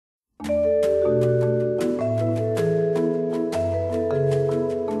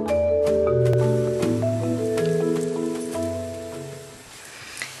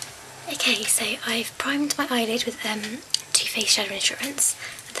eyelid with Too Faced Shadow Insurance.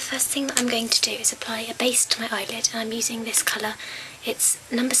 The first thing that I'm going to do is apply a base to my eyelid, and I'm using this colour. It's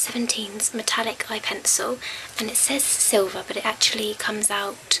number 17's metallic eye pencil, and it says silver but it actually comes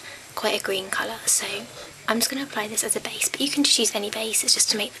out quite a green colour, so I'm just going to apply this as a base, but you can just use any base. It's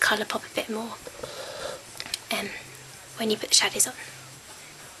just to make the colour pop a bit more when you put the shadows on.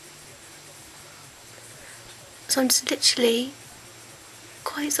 So I'm just literally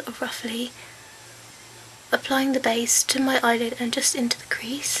quite sort of roughly applying the base to my eyelid and just into the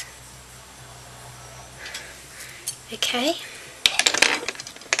crease. Okay.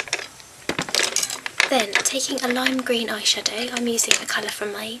 Then, taking a lime green eyeshadow, I'm using a colour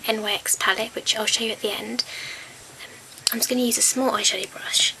from my NYX palette, which I'll show you at the end. I'm just going to use a small eyeshadow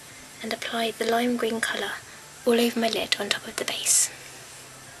brush and apply the lime green colour all over my lid on top of the base.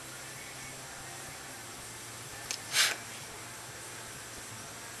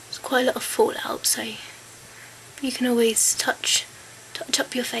 There's quite a lot of fallout, so you can always touch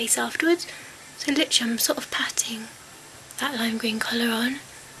up your face afterwards. So literally I'm sort of patting that lime green colour on,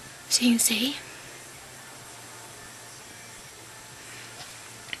 so you can see.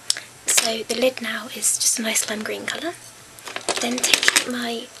 So the lid now is just a nice lime green colour. Then taking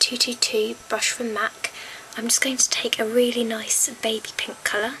my 222 brush from MAC, I'm just going to take a really nice baby pink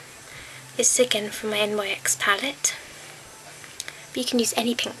colour. This is again from my NYX palette, but you can use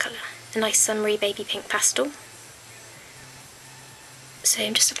any pink colour, a nice summery baby pink pastel. So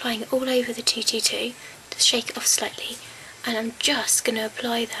I'm just applying it all over the 222, just shake it off slightly, and I'm just going to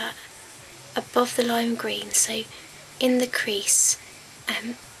apply that above the lime green, so in the crease,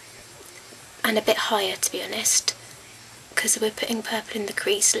 and a bit higher to be honest, because we're putting purple in the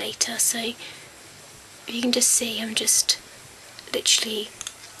crease later. So you can just see I'm just literally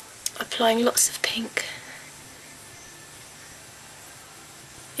applying lots of pink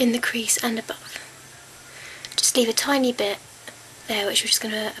in the crease and above. Just leave a tiny bit there, which we're just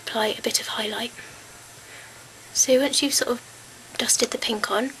going to apply a bit of highlight. So once you've sort of dusted the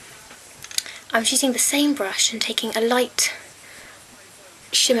pink on, I'm just using the same brush and taking a light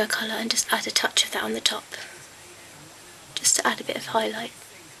shimmer colour and just add a touch of that on the top, just to add a bit of highlight.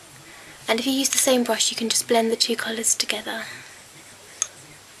 And if you use the same brush, you can just blend the two colours together.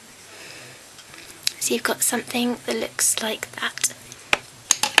 So you've got something that looks like that.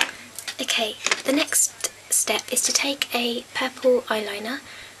 Okay, the next step is to take a purple eyeliner.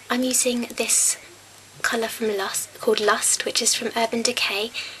 I'm using this colour from called Lust, which is from Urban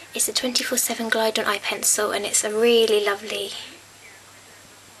Decay. It's a 24/7 glide on eye pencil, and it's a really lovely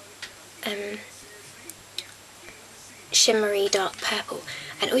shimmery dark purple,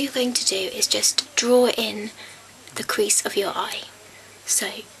 and all you're going to do is just draw in the crease of your eye. So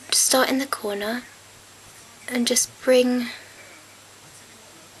just start in the corner and just bring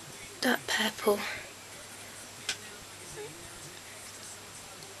that purple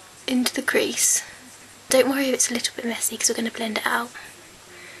into the crease. Don't worry if it's a little bit messy because we're going to blend it out.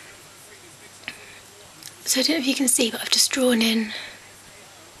 So I don't know if you can see, but I've just drawn in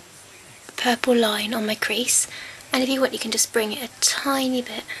a purple line on my crease, and if you want you can just bring it a tiny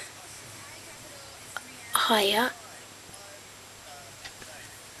bit higher,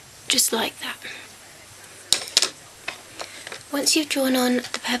 just like that. Once you've drawn on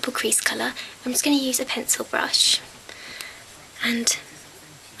the purple crease colour, I'm just going to use a pencil brush, and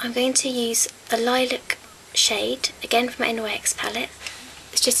I'm going to use a lilac shade, again from my NYX palette.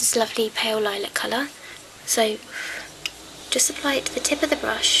 It's just this lovely pale lilac colour. So just apply it to the tip of the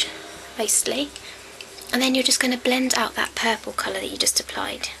brush mostly, and then you're just going to blend out that purple colour that you just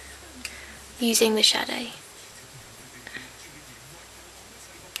applied using the shadow.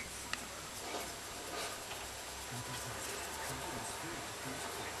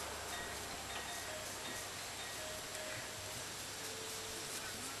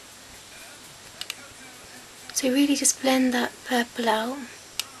 So really just blend that purple out,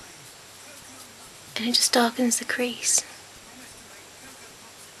 and it just darkens the crease.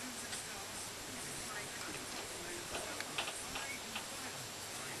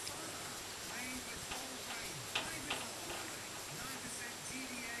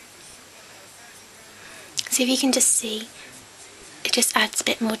 So if you can just see, it just adds a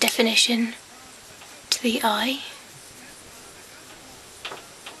bit more definition to the eye.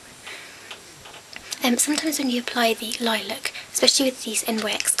 Sometimes when you apply the lilac, especially with these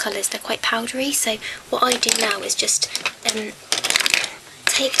NYX colours, they're quite powdery, so what I do now is just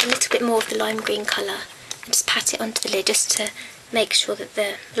take a little bit more of the lime green colour and just pat it onto the lid, just to make sure that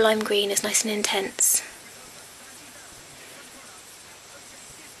the lime green is nice and intense.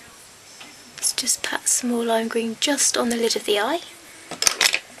 So just pat some more lime green just on the lid of the eye,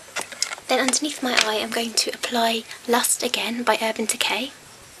 Then underneath my eye I'm going to apply Lust Again by Urban Decay.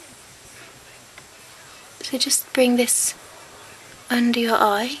 So just bring this under your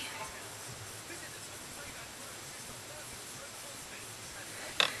eye.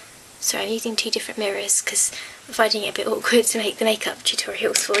 Sorry, I'm using two different mirrors because I'm finding it a bit awkward to make the makeup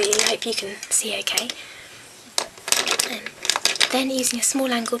tutorials for you. I hope you can see okay. Then using a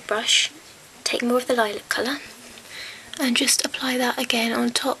small angled brush, take more of the lilac colour and just apply that again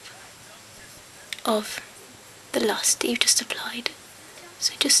on top of the Lust that you've just applied.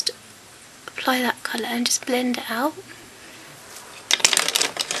 So just apply that colour and just blend it out.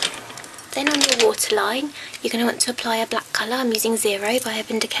 Then on your waterline, you're going to want to apply a black colour. I'm using Zero by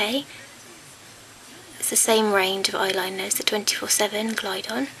Urban Decay. It's the same range of eyeliner as the 24/7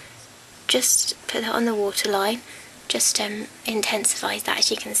 Glide On. Just put that on the waterline, just intensifies that, as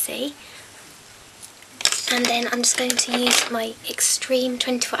you can see. And then I'm just going to use my Extreme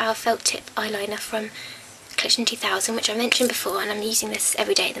 24-hour felt tip eyeliner from Collection 2000, which I mentioned before, and I'm using this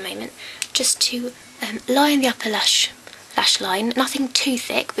every day at the moment, just to line the upper lash line. Nothing too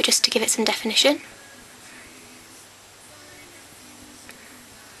thick, but just to give it some definition.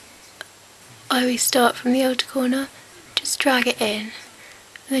 I always start from the outer corner, just drag it in,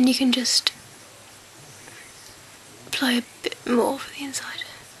 and then you can just apply a bit more for the inside.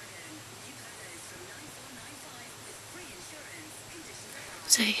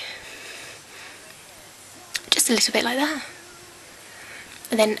 So, just a little bit like that.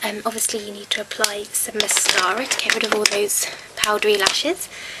 And then obviously you need to apply some mascara to get rid of all those powdery lashes.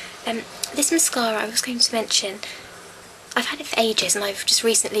 This mascara I was going to mention, I've had it for ages and I've just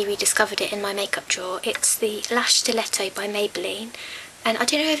recently rediscovered it in my makeup drawer. It's the Lash Stiletto by Maybelline, and I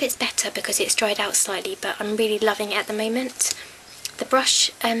don't know if it's better because it's dried out slightly, but I'm really loving it at the moment. The brush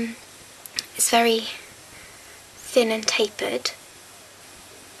is very thin and tapered,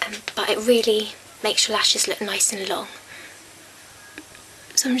 but it really makes your lashes look nice and long.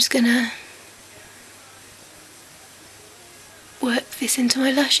 So I'm just gonna work this into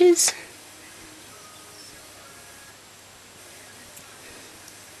my lashes.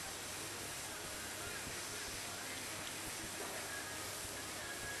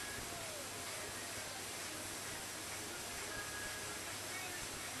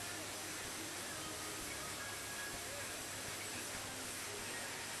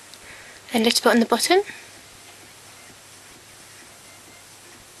 And a little bit on the bottom.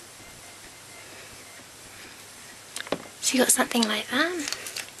 So you got something like that.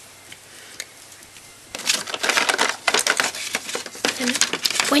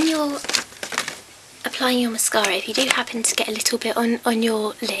 When you're applying your mascara, if you do happen to get a little bit on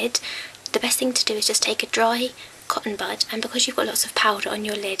your lid, the best thing to do is just take a dry cotton bud, and because you've got lots of powder on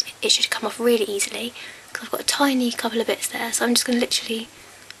your lid, it should come off really easily, because I've got a tiny couple of bits there, so I'm just going to literally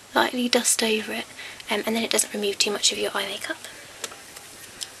lightly dust over it, and then it doesn't remove too much of your eye makeup.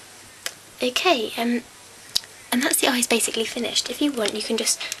 Okay, and that's the eyes basically finished. If you want, you can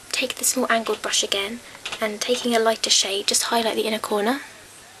just take the small angled brush again, and taking a lighter shade, just highlight the inner corner.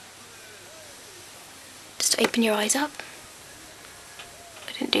 Just open your eyes up.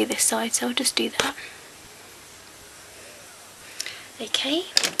 I didn't do this side, so I'll just do that. Okay,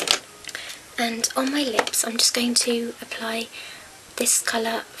 and on my lips I'm just going to apply this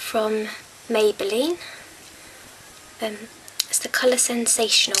colour from Maybelline. It's the Colour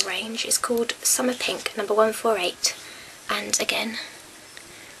Sensational range. It's called Summer Pink number 148, and again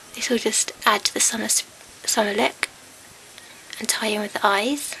this will just add to the summer look and tie in with the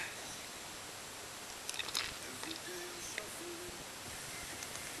eyes.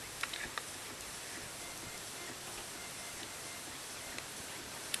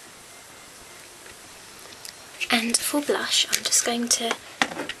 And for blush, I'm just going to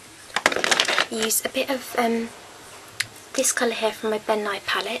use a bit of this colour here from my Ben Nye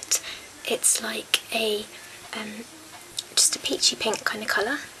palette. It's like a just a peachy pink kind of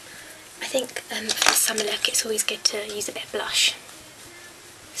colour. I think for the summer look it's always good to use a bit of blush.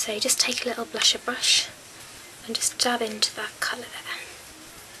 So just take a little blusher brush and just dab into that colour there.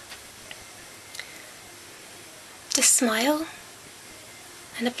 Just smile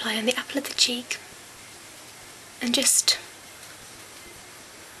and apply on the apple of the cheek, and just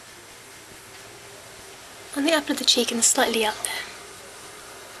on the apple of the cheek and slightly up there.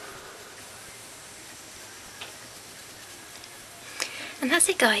 And that's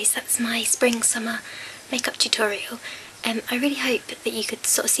it guys, that's my spring summer makeup tutorial. I really hope that you could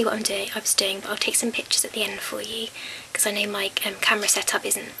sort of see what I was doing, but I'll take some pictures at the end for you, because I know my camera setup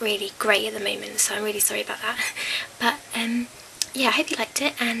isn't really great at the moment, so I'm really sorry about that. But yeah, I hope you liked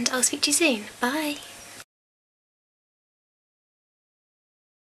it, and I'll speak to you soon. Bye!